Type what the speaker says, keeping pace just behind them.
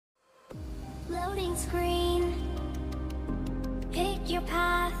Loading screen. Pick your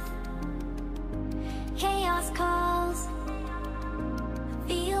path. Chaos calls.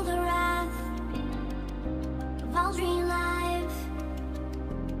 Feel the wrath. Valdrién live.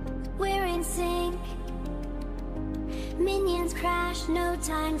 We're in sync. Minions crash, no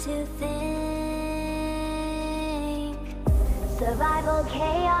time to think. Survival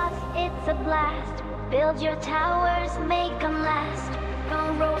chaos, it's a blast. Build your towers, make them last.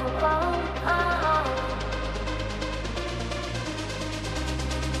 Don't roll a ball,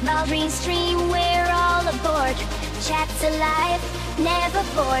 Valdrién stream, we're all aboard. Chat's alive, never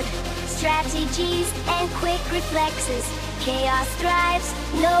bored. Strategies and quick reflexes. Chaos thrives,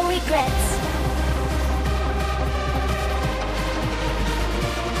 no regrets.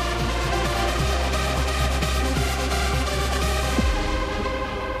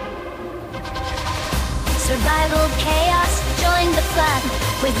 Survival chaos, join the fun.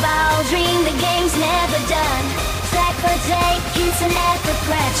 With Valdrién, the game's never done. Stack per day, it's an epic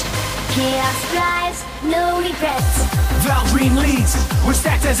crunch. Chaos thrives, no regrets. Valdrién leads, we're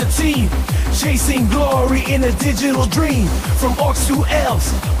stacked as a team. Chasing glory in a digital dream. From orcs to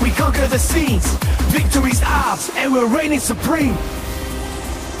elves, we conquer the scenes. Victory's ours, and we're reigning supreme.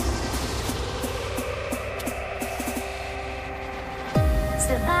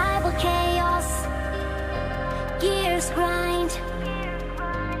 Survival chaos, gears grind.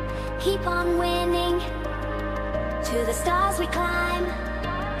 Keep on winning. To the stars we climb.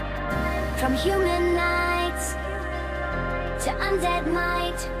 From human nights to undead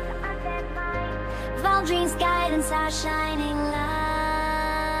might. Valdrién's guidance, our shining light.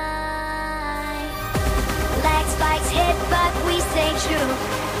 Lag spikes hit, but we stay true.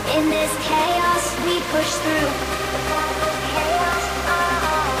 In this chaos, we push through. Survival chaos,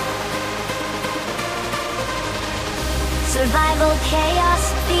 Survival chaos,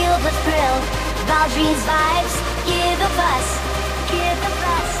 feel the thrill. Valdrién's vibes, give a buzz. Give a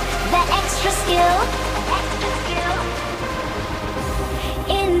buzz. That extra skill.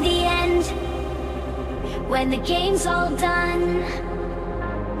 In the end, when the game's all done,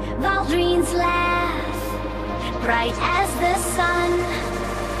 Valdrién's laugh, bright as the sun.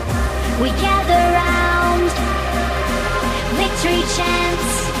 We gather round, victory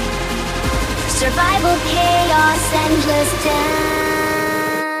chants. Survival chaos, endless dance.